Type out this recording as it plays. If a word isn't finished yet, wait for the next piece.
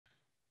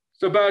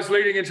So, Baz,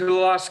 leading into the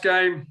last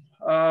game,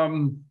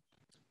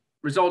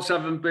 results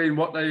haven't been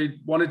what they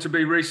wanted to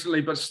be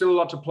recently, but still a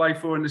lot to play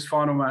for in this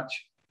final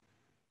match.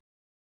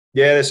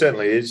 Yeah, there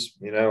certainly is.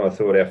 I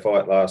thought our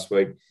fight last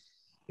week,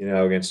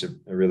 against a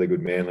really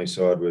good Manly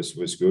side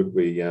was good.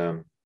 We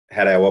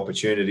had our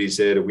opportunities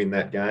there to win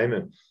that game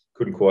and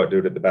couldn't quite do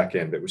it at the back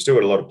end, but we still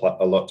got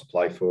a lot to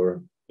play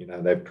for.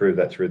 And, they've proved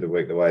that through the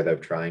week, the way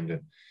they've trained.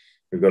 And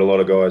we've got a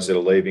lot of guys that are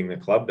leaving the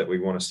club that we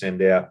want to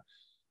send out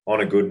on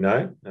a good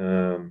note.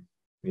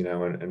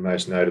 And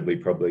most notably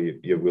probably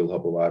your Will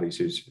Hopewadi's,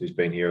 who's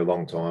been here a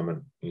long time,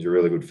 and he's a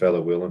really good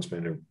fellow, Will, and has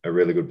been a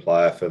really good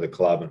player for the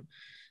club. And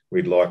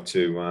we'd like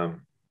to,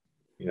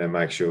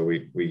 make sure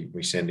we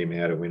send him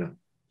out a winner.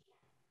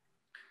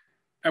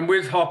 And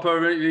with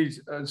Hopper,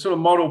 he's a sort of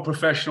model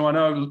professional. I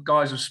know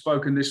guys have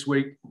spoken this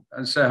week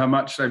and said how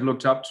much they've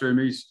looked up to him.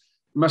 He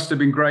must have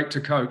been great to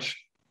coach.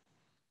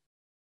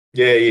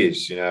 Yeah, he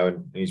is,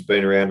 and he's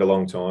been around a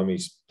long time.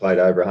 He's played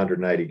over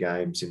 180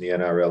 games in the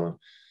NRL, and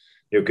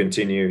he'll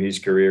continue his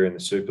career in the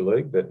Super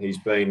League. But he's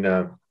been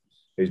a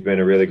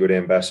really good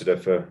ambassador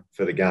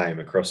for the game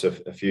across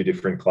a few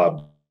different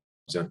clubs.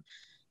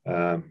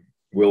 And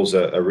Will's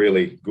a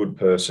really good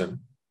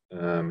person.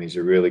 He's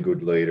a really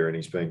good leader, and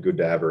he's been good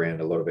to have around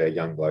a lot of our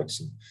young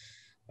blokes.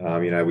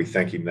 And we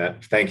thank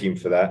him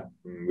for that,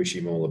 and wish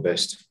him all the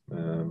best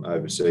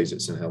overseas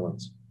at St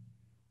Helens.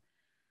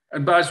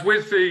 And Baz,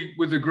 with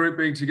the group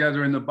being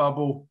together in the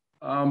bubble,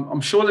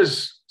 I'm sure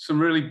there's some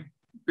really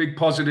big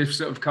positives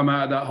that have come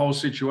out of that whole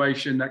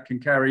situation that can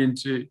carry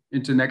into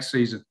next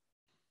season.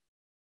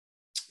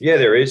 Yeah,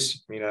 there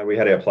is. We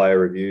had our player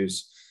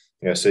reviews,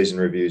 season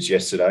reviews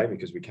yesterday,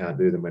 because we can't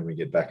do them when we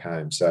get back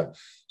home. So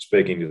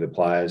speaking to the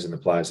players and the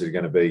players that are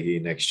going to be here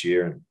next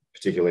year, and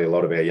particularly a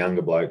lot of our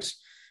younger blokes,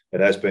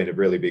 it has been a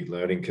really big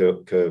learning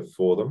curve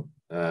for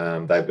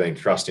them. They've been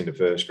thrust into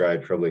first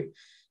grade probably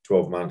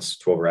 12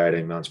 or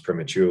 18 months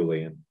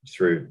prematurely, and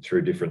through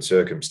different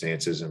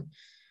circumstances. And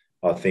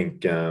I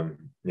think,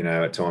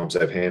 at times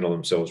they've handled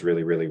themselves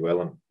really, really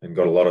well and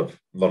got a lot of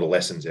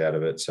lessons out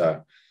of it.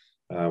 So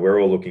we're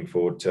all looking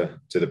forward to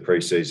the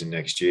pre-season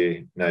next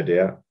year, no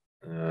doubt.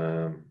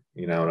 And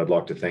I'd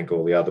like to thank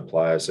all the other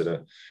players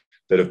that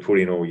have put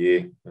in all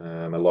year.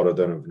 A lot of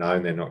them have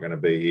known they're not going to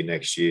be here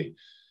next year,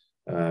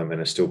 and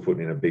are still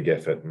putting in a big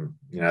effort. And,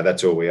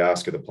 that's all we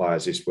ask of the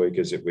players this week,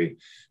 is that we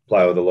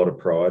play with a lot of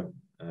pride.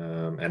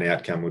 An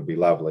outcome would be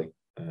lovely.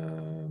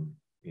 And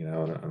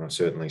I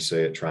certainly see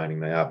it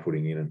training they are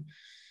putting in.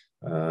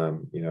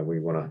 And, we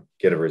want to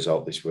get a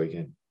result this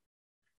weekend.